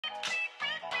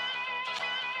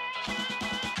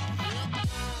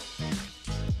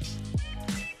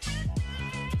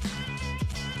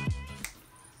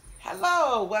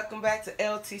Hello, welcome back to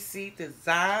LTC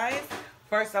Designs.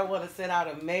 First, I want to send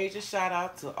out a major shout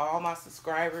out to all my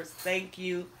subscribers. Thank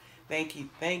you, thank you,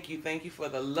 thank you, thank you for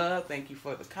the love. Thank you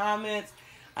for the comments.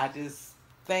 I just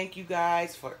thank you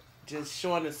guys for just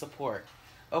showing the support.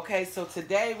 Okay, so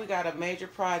today we got a major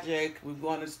project. We're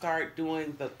going to start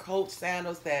doing the coach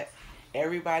sandals that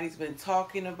everybody's been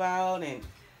talking about, and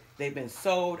they've been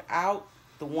sold out,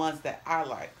 the ones that I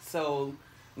like. So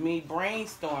me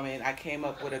brainstorming, I came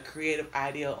up with a creative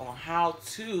idea on how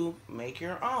to make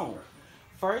your own.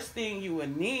 First thing you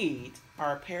would need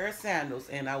are a pair of sandals,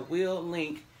 and I will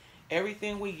link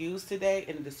everything we use today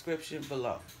in the description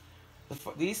below.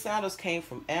 These sandals came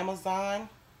from Amazon.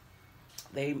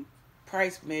 They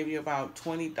priced maybe about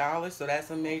 $20, so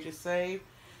that's a major save.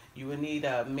 You would need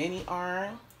a mini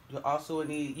iron. You also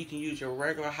need, you can use your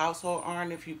regular household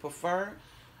iron if you prefer.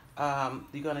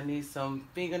 You're going to need some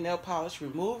fingernail polish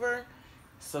remover,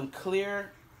 some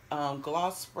clear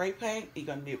gloss spray paint. You're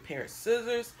going to need a pair of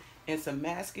scissors and some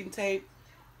masking tape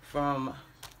from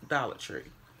DollarTree.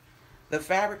 The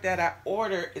fabric that I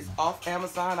ordered is off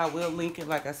Amazon. I will link it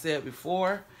like I said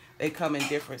before. They come in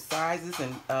different sizes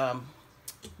and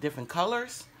different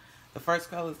colors. The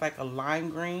first color is like a lime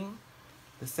green.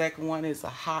 The second one is a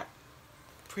hot,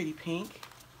 pretty pink.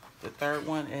 The third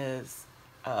one is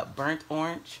burnt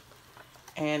orange.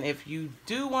 And if you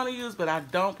do want to use, but I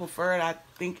don't prefer it, I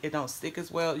think it don't stick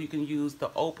as well, you can use the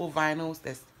opal vinyls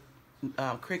that's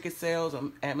Cricut sells,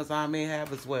 or Amazon may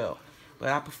have as well. But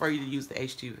I prefer you to use the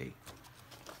HTV.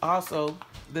 Also,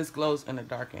 this glows in the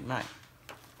dark at night.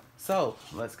 So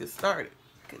let's get started.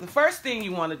 The first thing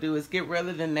you want to do is get rid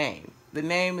of the name. The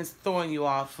name is throwing you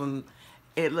off from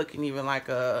it looking even like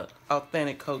a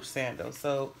authentic Coach sandal.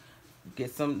 So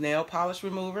get some nail polish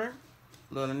remover,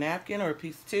 a little napkin or a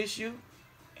piece of tissue,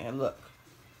 and look.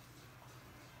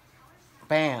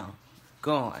 Bam.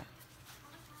 Gone.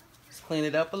 Just clean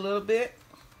it up a little bit.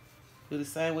 Do the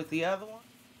same with the other one.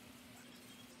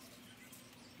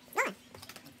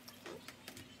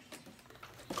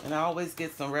 And I always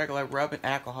get some regular rubbing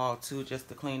alcohol too, just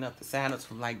to clean up the sandals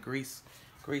from like grease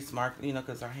mark, you know,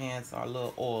 because our hands are a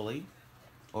little oily.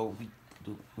 Or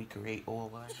we create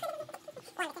oil.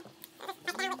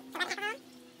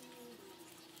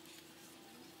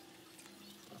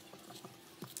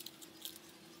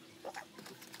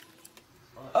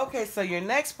 Okay, so your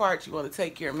next part, you want to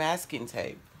take your masking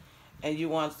tape and you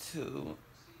want to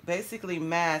basically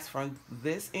mask from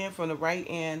this end, from the right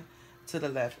end to the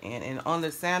left end. And on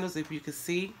the sandals, if you can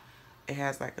see, it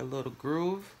has like a little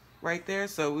groove right there.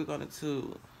 So we're going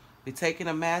to be taking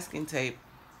a masking tape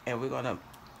and we're going to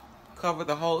cover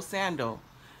the whole sandal.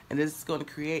 And this is going to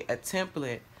create a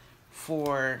template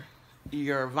for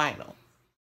your vinyl.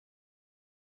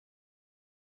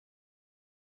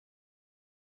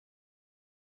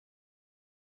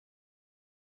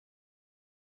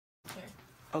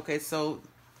 Okay, so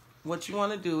what you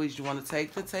want to do is you want to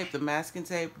take the tape, the masking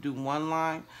tape, do one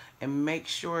line, and make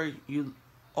sure you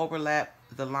overlap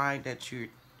the line that you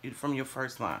from your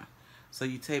first line. So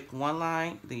you tape one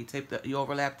line, then you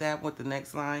overlap that with the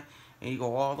next line, and you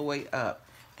go all the way up.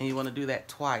 And you want to do that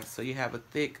twice, so you have a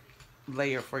thick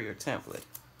layer for your template.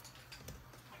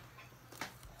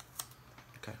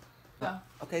 Okay. Yeah.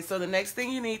 Okay, so the next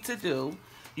thing you need to do,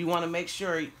 you want to make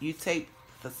sure you tape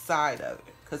the side of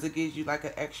it, because it gives you like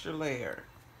an extra layer.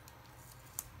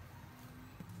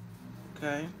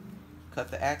 Okay, cut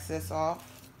the excess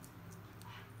off.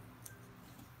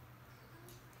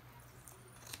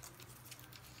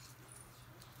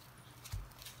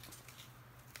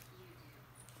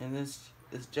 And this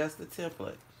is just the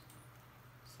template.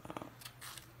 So.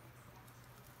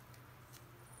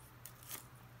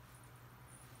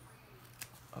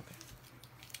 Okay.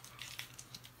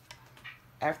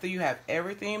 After you have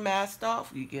everything masked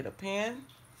off, you get a pen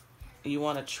and you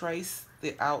want to trace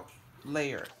the out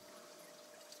layer.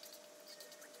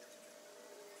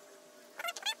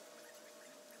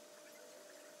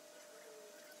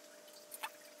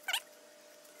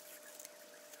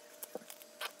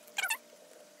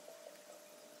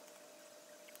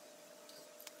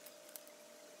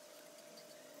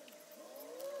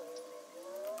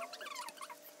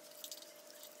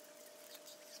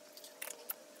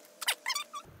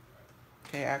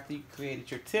 Okay, after you created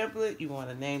your template, you want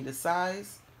to name the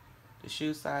size. The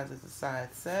shoe size is a size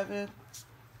 7,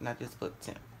 and I just put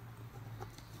 10.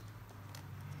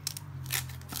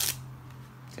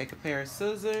 Take a pair of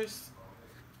scissors,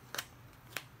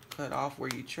 cut off where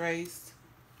you traced.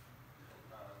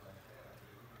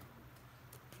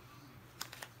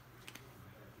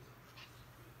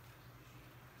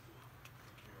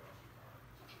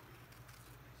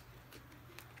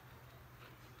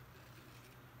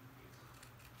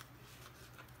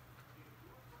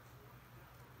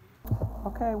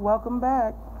 Okay, welcome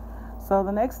back. So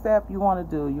the next step you want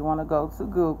to do, you want to go to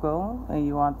Google and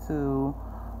you want to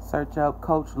search up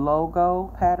Coach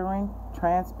logo patterning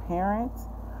transparent.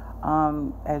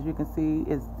 As you can see,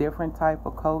 it's different type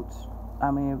of Coach. I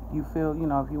mean, if you feel,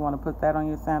 if you want to put that on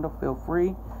your sandal, feel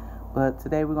free. But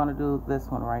today we're going to do this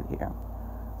one right here.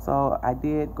 So I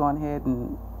did go ahead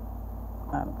and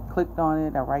clicked on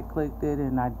it. I right clicked it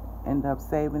and I ended up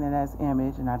saving it as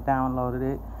image and I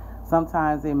downloaded it.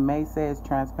 Sometimes it may say it's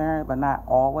transparent, but not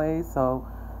always. So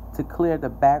to clear the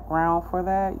background for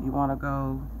that, you want to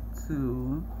go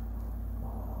to,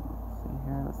 let's see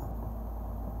here,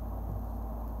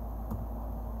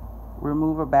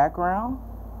 remove a background.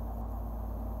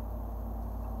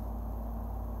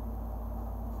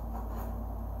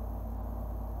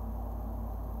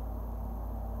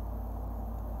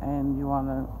 And you want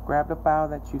to grab the file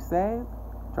that you saved,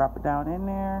 drop it down in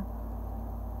there.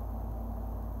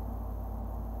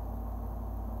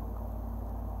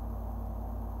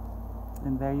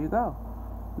 And there you go.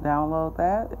 Download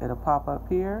that. It'll pop up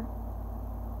here.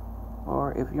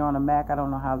 Or if you're on a Mac, I don't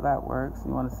know how that works.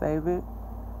 You want to save it.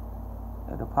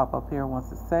 It'll pop up here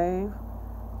once it's saved.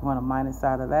 You want to minus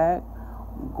out of that.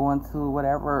 Go into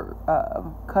whatever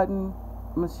cutting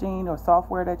machine or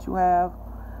software that you have.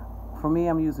 For me,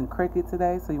 I'm using Cricut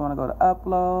today. So you want to go to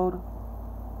Upload.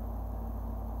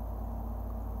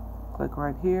 Click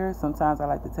right here. Sometimes I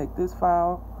like to take this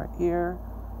file right here.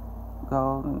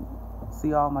 Go and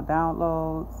see all my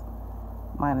downloads,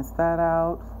 minus that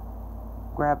out,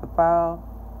 grab the file,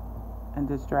 and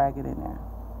just drag it in there.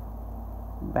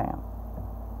 Bam.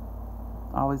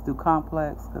 I always do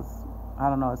complex because, I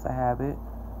don't know, it's a habit.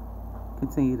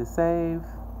 Continue to save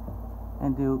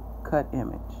and do cut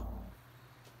image.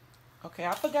 Okay,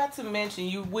 I forgot to mention,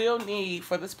 you will need,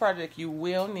 for this project, you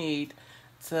will need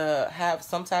to have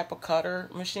some type of cutter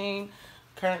machine.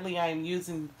 Currently, I am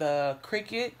using the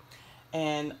Cricut.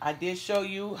 And I did show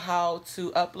you how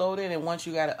to upload it. And once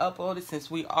you got to upload it, since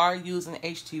we are using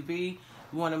HTV,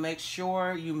 you want to make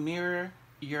sure you mirror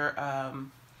your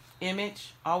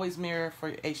image. Always mirror for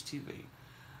your HTV.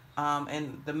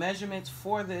 And the measurements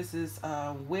for this is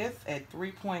width at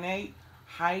 3.8.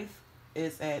 Height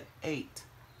is at 8.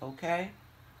 Okay?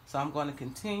 So I'm going to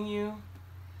continue.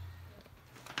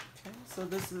 Okay, so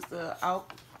this is the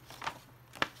out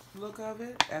look of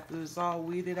it after it's all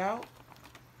weeded out.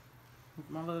 With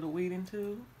my little weeding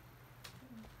tool.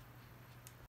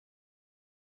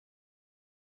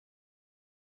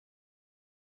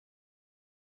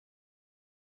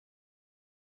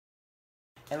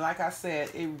 And like I said,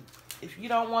 if you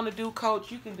don't want to do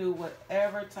Coach, you can do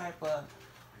whatever type of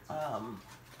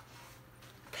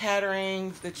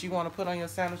patterns that you want to put on your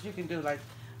sandals. You can do, like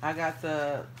I got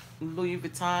the Louis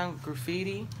Vuitton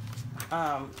graffiti.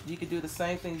 You can do the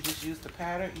same thing. You just use the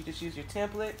pattern. You just use your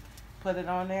template, put it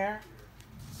on there.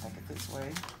 Like it this way.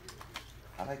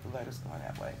 I like the letters going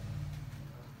that way.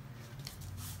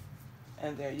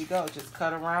 And there you go. Just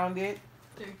cut around it.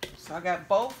 So I got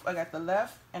both. I got the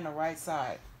left and the right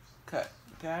side cut.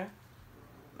 Okay.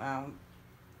 Now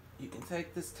you can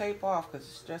take this tape off because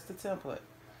it's just a template.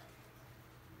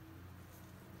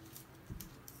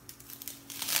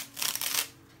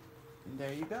 And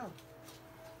there you go.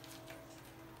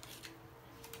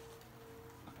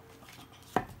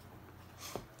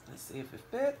 Let's see if it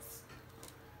fits.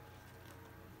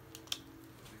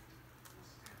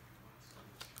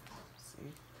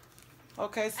 See.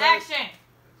 Okay, so action.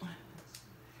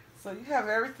 So you have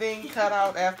everything cut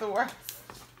out afterwards.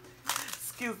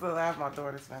 Excuse the laugh, my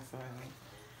daughter's messing with me.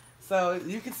 So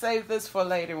you can save this for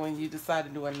later when you decide to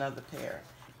do another pair.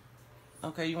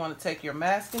 Okay, you want to take your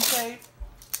masking tape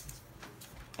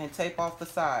and tape off the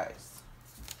sides.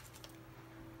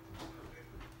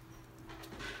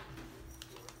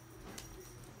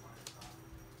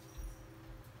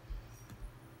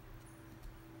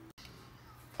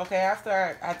 Okay,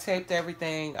 after I taped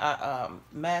everything, I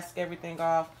masked everything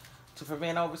off. To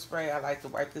prevent overspray, I like to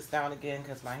wipe this down again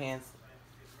because my hands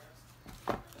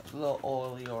are a little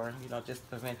oily, or, just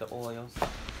prevent the oils.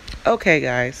 Okay,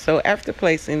 guys, so after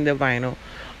placing the vinyl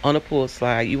on a pull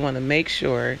slide, you want to make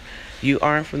sure you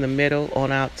arm from the middle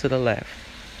on out to the left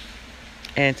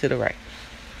and to the right.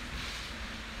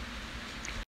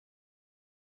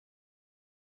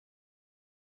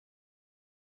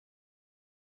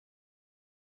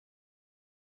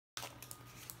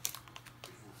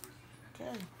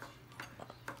 Okay.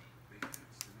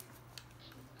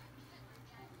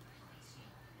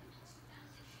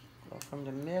 Go from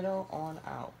the middle on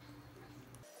out.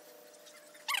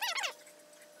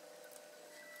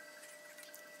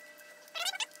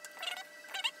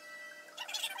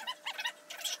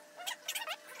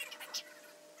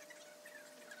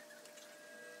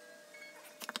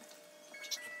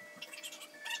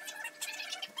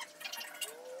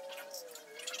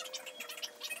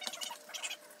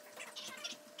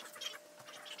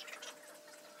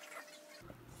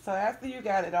 So after you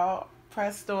got it all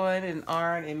pressed on and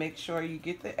ironed, and make sure you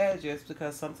get the edges,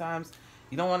 because sometimes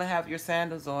you don't want to have your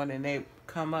sandals on and they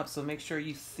come up, so make sure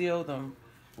you seal them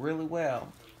really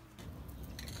well.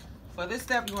 For this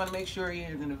step, you want to make sure you're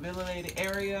in the ventilated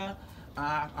area.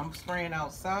 I'm spraying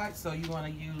outside, so you want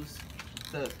to use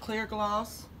the clear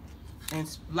gloss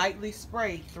and lightly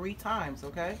spray 3 times,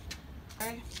 okay?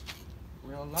 Okay,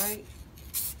 real light.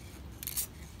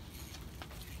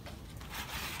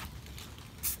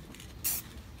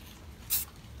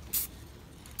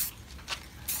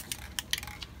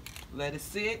 Let it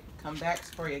sit, come back,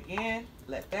 spray again.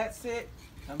 Let that sit,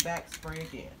 come back, spray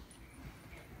again.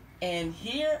 And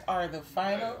here are the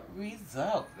final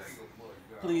results.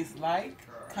 Please like,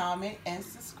 comment, and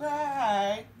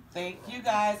subscribe. Thank you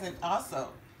guys. And also,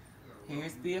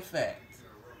 here's the effect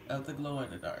of the glow in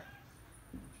the dark.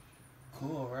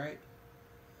 Cool, right?